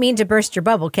 I don't mean to burst your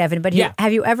bubble, Kevin, but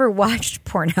have you ever watched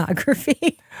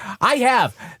pornography? I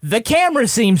have. The camera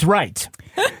seems right.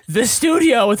 The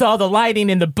studio with all the lighting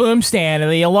and the boom stand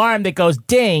and the alarm that goes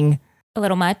ding. A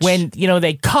little much. When,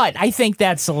 they cut, I think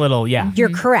that's a little, yeah. You're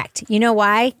correct. You know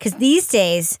why? Because these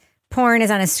days, porn is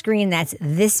on a screen that's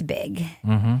this big.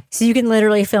 Mm-hmm. So you can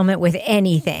literally film it with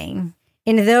anything.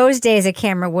 In those days, a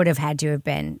camera would have had to have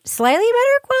been slightly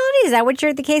better quality. Is that what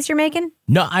the case you're making?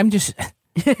 No, I'm just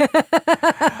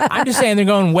saying they're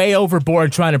going way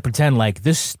overboard trying to pretend like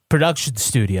this production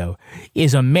studio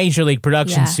is a major league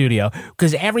production studio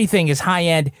because everything is high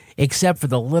end except for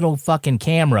the little fucking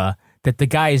camera that the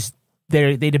guy is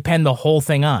they depend the whole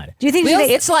thing on. Do you think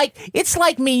it's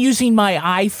like me using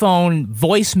my iPhone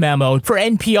voice memo for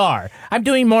NPR? I'm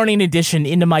doing Morning Edition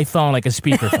into my phone like a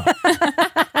speakerphone.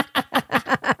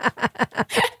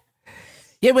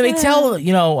 Yeah, when they tell,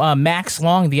 Max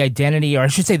Long the identity, or I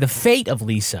should say the fate of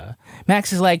Lisa,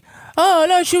 Max is like, oh,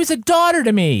 no, she was a daughter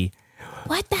to me.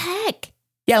 What the heck?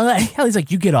 Yeah, he's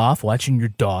like, you get off watching your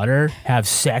daughter have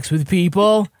sex with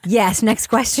people? Yes, next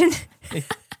question.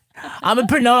 I'm a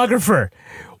pornographer.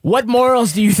 What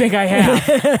morals do you think I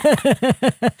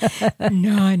have?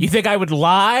 None. You think I would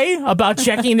lie about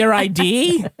checking their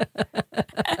ID?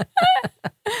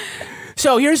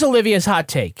 So here's Olivia's hot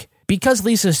take. Because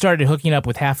Lisa started hooking up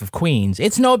with half of Queens,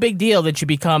 it's no big deal that she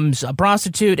becomes a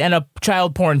prostitute and a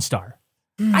child porn star.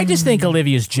 I just think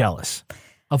Olivia's jealous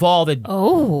of all the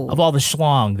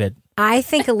schlong that... I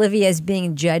think Olivia is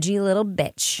being judgy little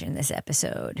bitch in this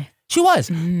episode. She was.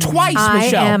 Twice,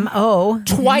 Michelle. IMO.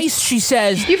 Twice she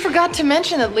says... You forgot to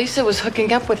mention that Lisa was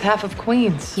hooking up with half of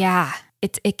Queens. Yeah,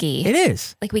 it's icky. It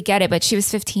is. Like, we get it, but she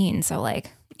was 15, so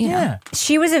you know.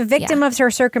 She was a victim of her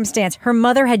circumstance. Her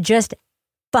mother had just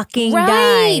fucking right.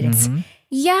 died. Mm-hmm.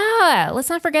 Yeah, let's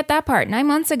not forget that part. 9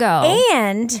 months ago.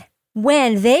 And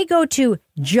when they go to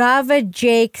Java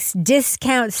Jake's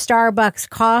discount Starbucks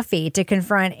coffee to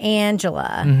confront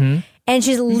Angela, and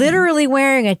she's literally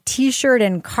wearing a t-shirt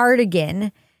and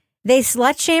cardigan, they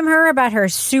slut shame her about her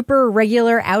super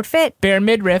regular outfit. Bare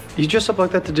midriff. You dress up like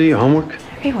that to do your homework?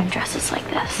 Everyone dresses like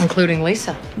this. Including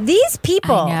Lisa. These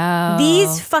people, I know.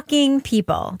 these fucking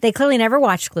people, they clearly never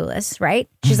watched Clueless, right?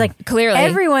 She's like, clearly.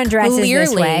 Everyone dresses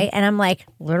this way. And I'm like,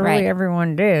 literally Right.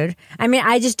 everyone did. I mean,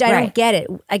 I don't get it.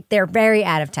 Like, they're very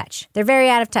out of touch. They're very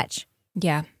out of touch.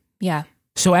 Yeah, yeah.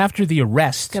 So after the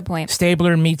arrest, Good point.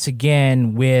 Stabler meets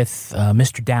again with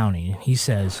Mr. Downing. He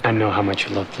says, I know how much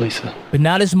you loved Lisa. but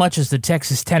not as much as the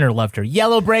Texas tenor loved her.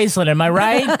 Yellow bracelet, am I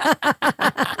right?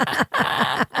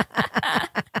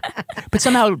 But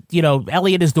somehow,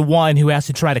 Elliot is the one who has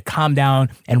to try to calm down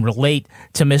and relate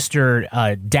to Mr.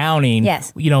 Downing,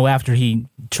 Yes. After he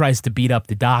tries to beat up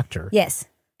the doctor. Yes.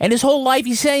 And his whole life,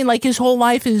 he's saying, his whole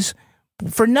life is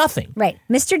for nothing. Right.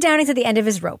 Mr. Downing's at the end of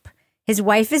his rope. His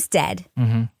wife is dead.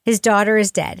 Mm-hmm. His daughter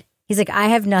is dead. He's like, I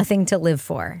have nothing to live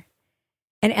for.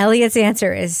 And Elliot's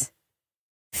answer is,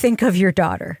 think of your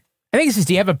daughter. I think he says,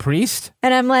 do you have a priest?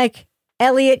 And I'm like,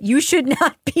 Elliot, you should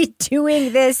not be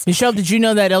doing this. Michelle, did you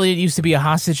know that Elliot used to be a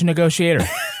hostage negotiator?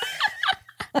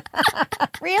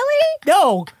 Really?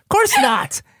 No, of course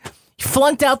not. He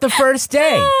flunked out the first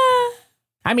day.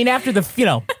 I mean, after a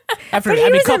couple of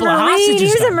hostages. He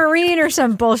was a Marine or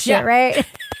some bullshit, right?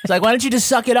 It's like, why don't you just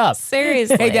suck it up?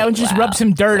 Seriously. Hey, Dad, why don't you just rub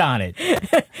some dirt on it?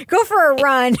 Go for a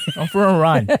run. Go for a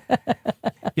run. You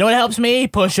know what helps me?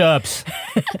 Push-ups.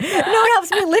 You know what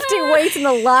helps me? Lifting weights in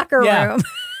the locker room.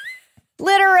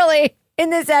 Literally, in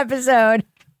this episode.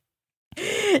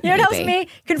 You know what helps me?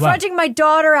 Confronting my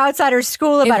daughter outside her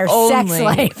school about her sex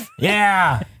life.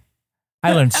 Yeah.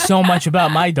 I learned so much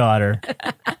about my daughter.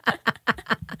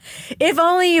 If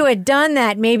only you had done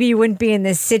that, maybe you wouldn't be in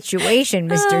this situation,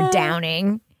 Mr.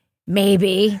 Downing.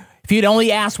 Maybe. If you'd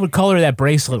only asked what color that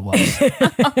bracelet was.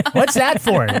 What's that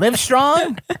for? Live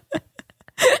Strong?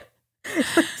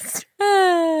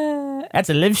 That's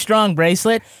a Live Strong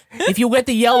bracelet. If you get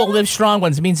the yellow Live Strong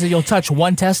ones, it means that you'll touch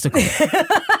one testicle.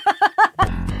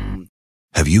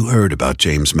 Have you heard about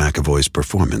James McAvoy's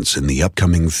performance in the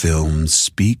upcoming film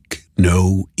Speak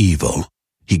No Evil?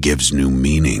 He gives new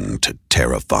meaning to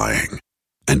terrifying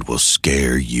and will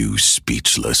scare you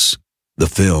speechless. The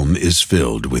film is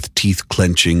filled with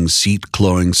teeth-clenching,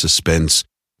 seat-clawing suspense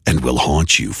and will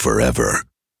haunt you forever.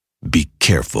 Be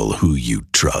careful who you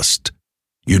trust.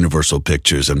 Universal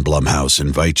Pictures and Blumhouse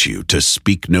invite you to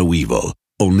Speak No Evil,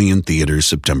 only in theaters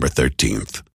September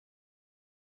 13th.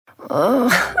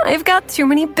 I've got too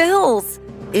many bills.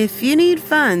 If you need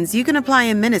funds, you can apply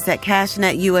in minutes at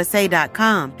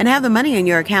CashNetUSA.com and have the money in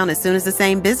your account as soon as the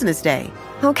same business day.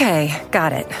 Okay,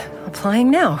 got it.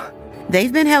 Applying now.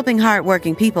 They've been helping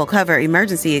hardworking people cover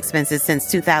emergency expenses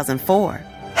since 2004.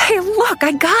 Hey, look,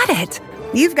 I got it.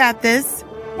 You've got this.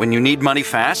 When you need money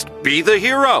fast, be the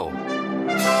hero.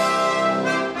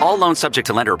 All loans subject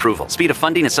to lender approval. Speed of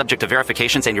funding is subject to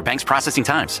verifications and your bank's processing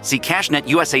times. See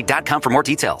CashNetUSA.com for more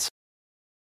details.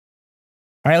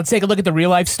 All right, let's take a look at the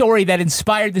real-life story that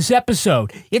inspired this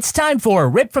episode. It's time for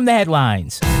Rip from the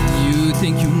Headlines. You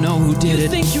think you know who did it. You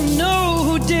think you know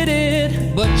who did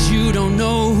it. But you don't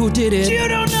know who did it. You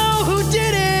don't know who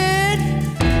did it.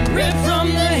 Rip from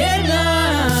the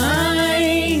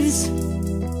headlines.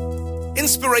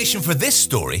 Inspiration for this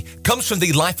story comes from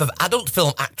the life of adult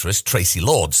film actress Traci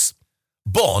Lords.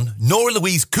 Born Nora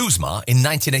Louise Kuzma in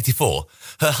 1984,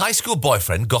 her high school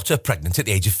boyfriend got her pregnant at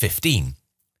the age of 15.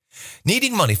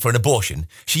 Needing money for an abortion,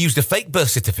 she used a fake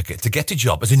birth certificate to get a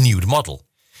job as a nude model.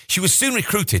 She was soon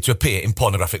recruited to appear in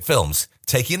pornographic films,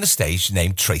 taking the stage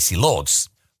named Traci Lords.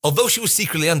 Although she was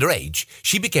secretly underage,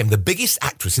 she became the biggest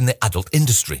actress in the adult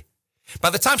industry.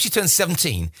 By the time she turned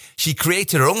 17, she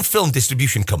created her own film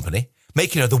distribution company,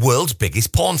 making her the world's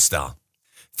biggest porn star.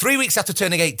 3 weeks after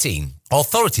turning 18,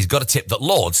 authorities got a tip that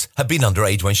Lords had been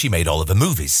underage when she made all of her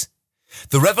movies.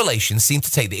 The revelation seemed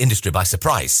to take the industry by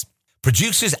surprise.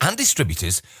 Producers and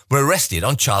distributors were arrested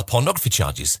on child pornography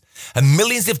charges, and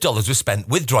millions of dollars were spent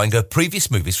withdrawing her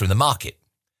previous movies from the market.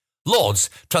 Lords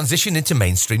transitioned into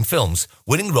mainstream films,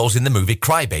 winning roles in the movie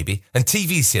Cry Baby and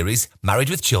TV series Married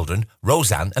with Children,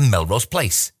 Roseanne and Melrose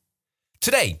Place.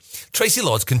 Today, Traci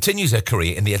Lords continues her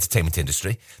career in the entertainment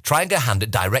industry, trying her hand at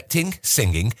directing,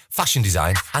 singing, fashion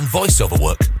design and voiceover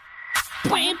work.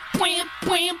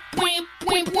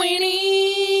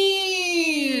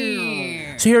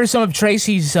 So here are some of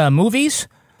Traci's movies.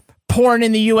 Porn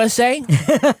in the USA.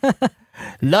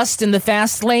 Lust in the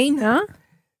Fast Lane. Huh?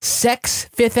 Sex,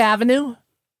 Fifth Avenue.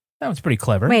 That was pretty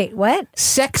clever. Wait, what?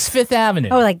 Sex, Fifth Avenue.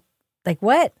 Oh, like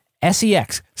what?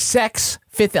 S-E-X. Sex,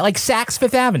 Fifth, like Saks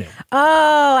Fifth Avenue.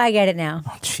 Oh, I get it now.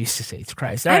 Oh, Jesus H.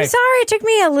 Christ. All I'm right. sorry, it took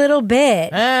me a little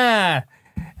bit.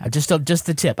 Just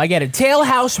the tip. I get it.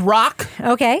 Tailhouse Rock.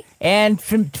 Okay. And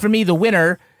for me, the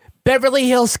winner, Beverly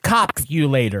Hills Cop You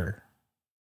Later.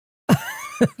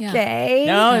 Okay.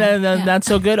 No, not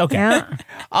so good. Okay. Yeah.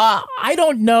 I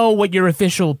don't know what your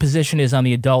official position is on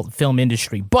the adult film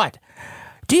industry, but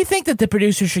do you think that the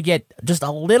producer should get just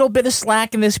a little bit of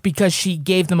slack in this because she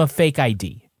gave them a fake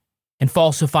ID and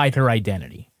falsified her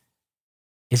identity?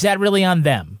 Is that really on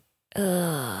them? That's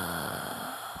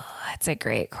a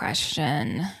great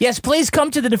question. Yes, please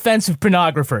come to the defense of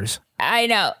pornographers. I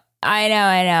know.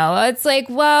 It's like,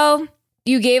 well,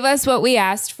 you gave us what we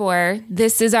asked for.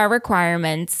 This is our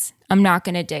requirements. I'm not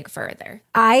going to dig further.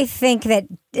 I think that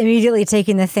immediately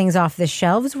taking the things off the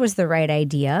shelves was the right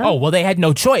idea. Oh, well, they had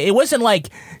no choice. It wasn't like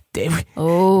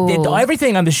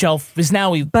everything on the shelf is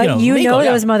now But legal.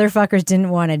 Those motherfuckers didn't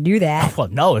want to do that. Well,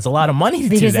 no, it's a lot of money to do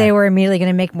that. Because they were immediately going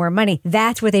to make more money.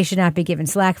 That's what they should not be given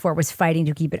slack for, was fighting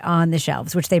to keep it on the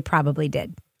shelves, which they probably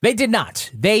did. They did not.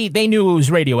 They knew it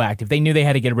was radioactive. They knew they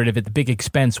had to get rid of it. The big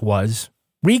expense was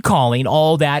recalling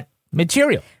all that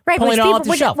material. Right, pulling it all off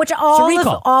the shelf. Which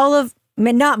all of,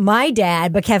 not my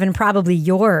dad, but Kevin, probably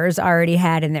yours already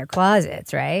had in their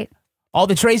closets, right? All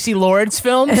the Traci Lords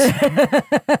films.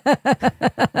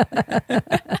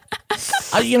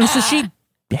 So she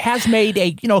has made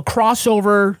a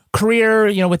crossover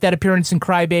career, with that appearance in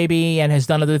Cry Baby, and has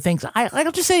done other things.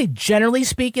 I'll just say, generally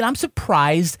speaking, I'm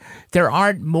surprised there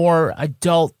aren't more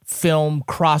adult film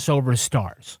crossover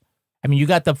stars. I mean, you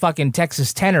got the fucking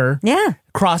Texas Tenor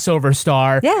crossover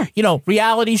star. Yeah.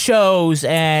 Reality shows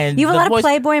and... You have a lot of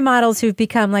Playboy models who've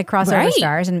become like crossover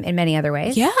stars in many other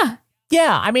ways. Yeah.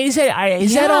 Yeah. I mean, is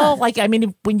that all? Like, I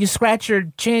mean, when you scratch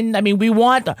your chin, I mean,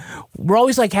 we're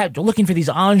always like looking for these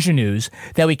ingenues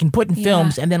that we can put in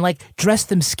films and then like dress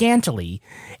them scantily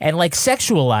and like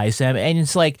sexualize them. And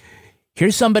it's like,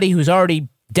 here's somebody who's already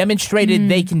demonstrated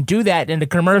they can do that in a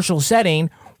commercial setting.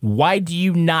 Why do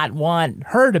you not want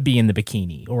her to be in the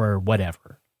bikini or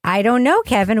whatever? I don't know,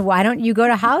 Kevin. Why don't you go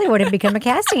to Hollywood and become a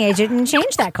casting agent and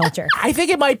change that culture? I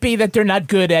think it might be that they're not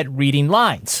good at reading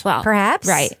lines. Well, perhaps.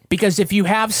 Right. Because if you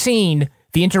have seen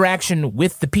the interaction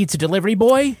with the pizza delivery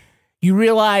boy, you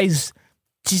realize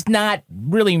she's not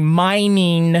really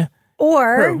mining.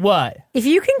 Or what? If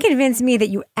you can convince me that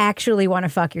you actually want to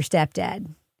fuck your stepdad.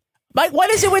 Mike, what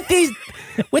is it with these...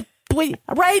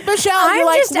 right, Michelle?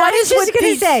 I'm just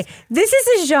going to say, this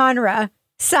is a genre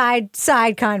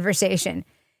side conversation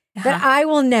that I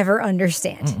will never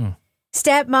understand.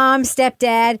 Stepmom,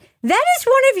 stepdad, that is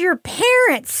one of your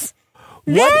parents.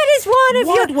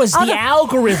 What was the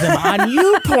algorithm on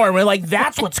YouPorn? We're like,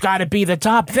 that's what's got to be the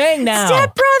top thing now.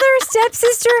 Stepbrother,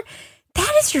 stepsister,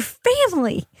 that is your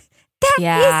family.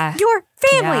 That is your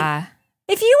family. Yeah.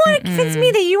 If you want to convince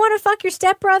me that you want to fuck your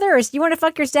stepbrother or you want to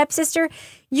fuck your stepsister,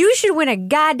 you should win a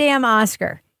goddamn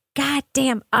Oscar.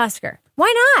 Goddamn Oscar.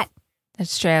 Why not?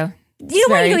 That's true. You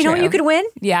know what you could win?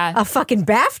 Yeah. A fucking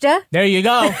BAFTA. There you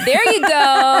go. There you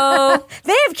go.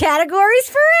 They have categories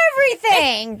for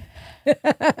everything.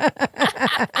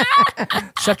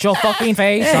 Shut your fucking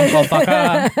face, Uncle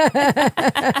Fucker.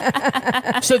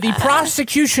 So the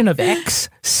prosecution of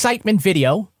Excitement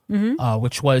Video,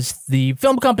 which was the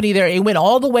film company there, it went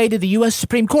all the way to the U.S.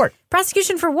 Supreme Court.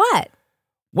 Prosecution for what?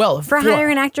 Well, for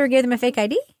hiring an actor who gave them a fake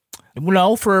ID?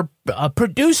 No, for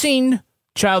producing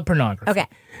Child pornography. Okay.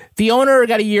 The owner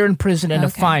got a year in prison and a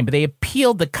fine, but they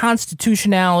appealed the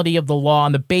constitutionality of the law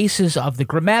on the basis of the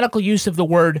grammatical use of the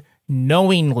word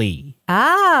knowingly.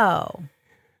 Oh.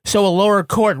 So a lower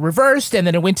court reversed, and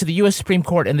then it went to the U.S. Supreme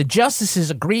Court, and the justices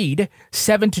agreed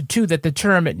 7-2 that the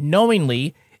term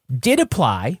knowingly did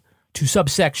apply to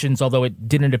subsections, although it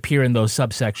didn't appear in those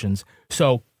subsections.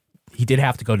 So he did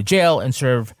have to go to jail and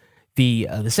serve the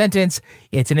sentence.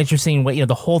 It's an interesting way,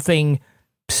 the whole thing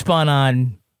spun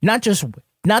on not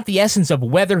the essence of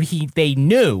whether they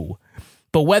knew,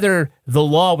 but whether the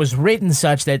law was written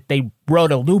such that they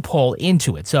wrote a loophole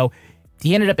into it. So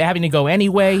he ended up having to go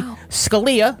anyway. Wow.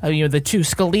 Scalia, the two,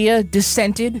 Scalia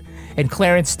dissented, and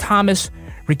Clarence Thomas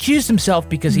recused himself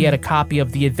because he had a copy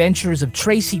of The Adventures of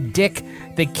Tracy Dick,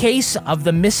 The Case of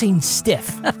the Missing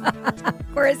Stiff.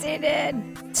 Of course he did.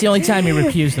 It's the only time he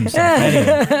recused himself.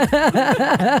 Anyway.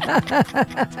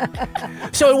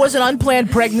 So it was an unplanned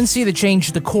pregnancy that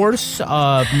changed the course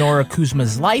of Nora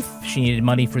Kuzma's life. She needed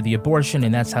money for the abortion,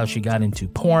 and that's how she got into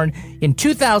porn. In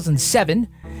 2007,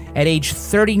 at age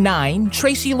 39,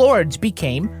 Traci Lords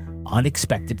became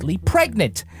unexpectedly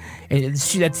pregnant. At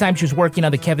the time, she was working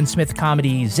on the Kevin Smith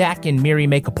comedy Zack and Miri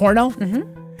Make a Porno. Mm-hmm.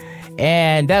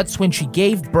 And that's when she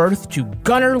gave birth to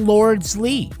Gunnar Lords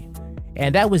Lee.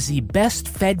 And that was the best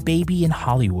fed baby in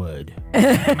Hollywood. Well,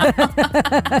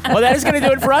 that is going to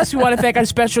do it for us. We want to thank our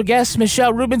special guest,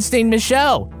 Michelle Rubenstein.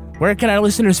 Michelle, where can our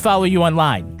listeners follow you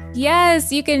online?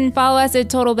 Yes, you can follow us at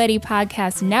Total Betty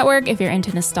Podcast Network if you're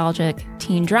into nostalgic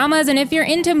teen dramas. And if you're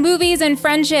into movies and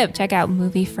friendship, check out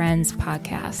Movie Friends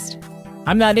Podcast.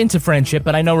 I'm not into friendship,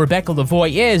 but I know Rebecca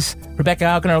Lavoie is. Rebecca,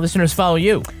 how can our listeners follow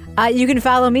you? You can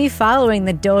follow me following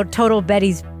the Total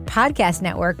Betty's Podcast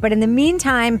Network. But in the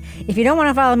meantime, if you don't want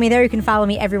to follow me there, you can follow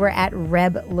me everywhere at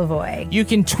Reb Lavoie. You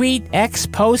can tweet, X,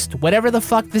 post, whatever the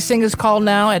fuck this thing is called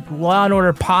now, at Law &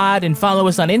 Order Pod, and follow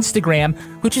us on Instagram,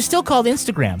 which is still called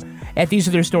Instagram, at These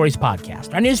Are Their Stories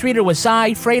Podcast. Our newsreader was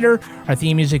Cy Frater. Our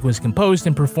theme music was composed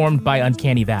and performed by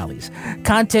Uncanny Valleys.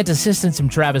 Content assistance from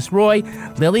Travis Roy.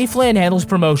 Lily Flynn handles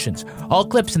promotions. All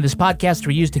clips in this podcast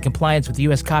were used in compliance with the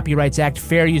U.S. Copyrights Act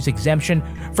Fair Use Exemption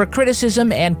for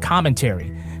criticism and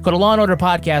commentary. Go to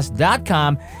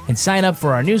lawandorderpodcast.com and sign up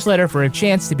for our newsletter for a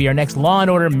chance to be our next Law &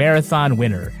 Order Marathon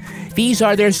winner. These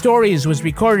Are Their Stories was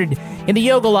recorded in the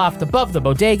Yoga Loft above the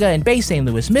Bodega in Bay St.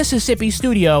 Louis, Mississippi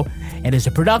studio and is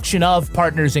a production of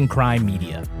Partners in Crime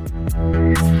Media.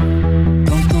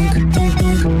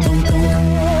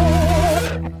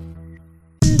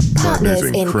 Partners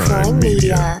in Crime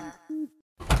Media.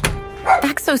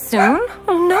 Back so soon?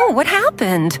 Oh no, what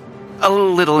happened? A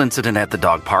little incident at the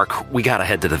dog park. We gotta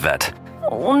head to the vet.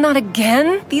 Oh, not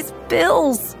again. These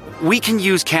bills. We can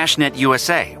use CashNet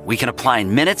USA. We can apply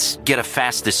in minutes, get a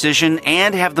fast decision,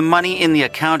 and have the money in the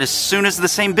account as soon as the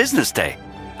same business day.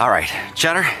 All right,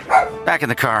 Cheddar, back in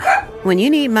the car. When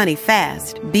you need money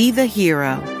fast, be the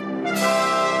hero.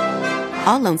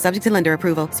 All loans subject to lender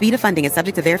approval. Speed of funding is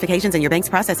subject to verifications and your bank's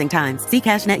processing times. See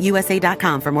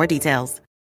CashNetUSA.com for more details.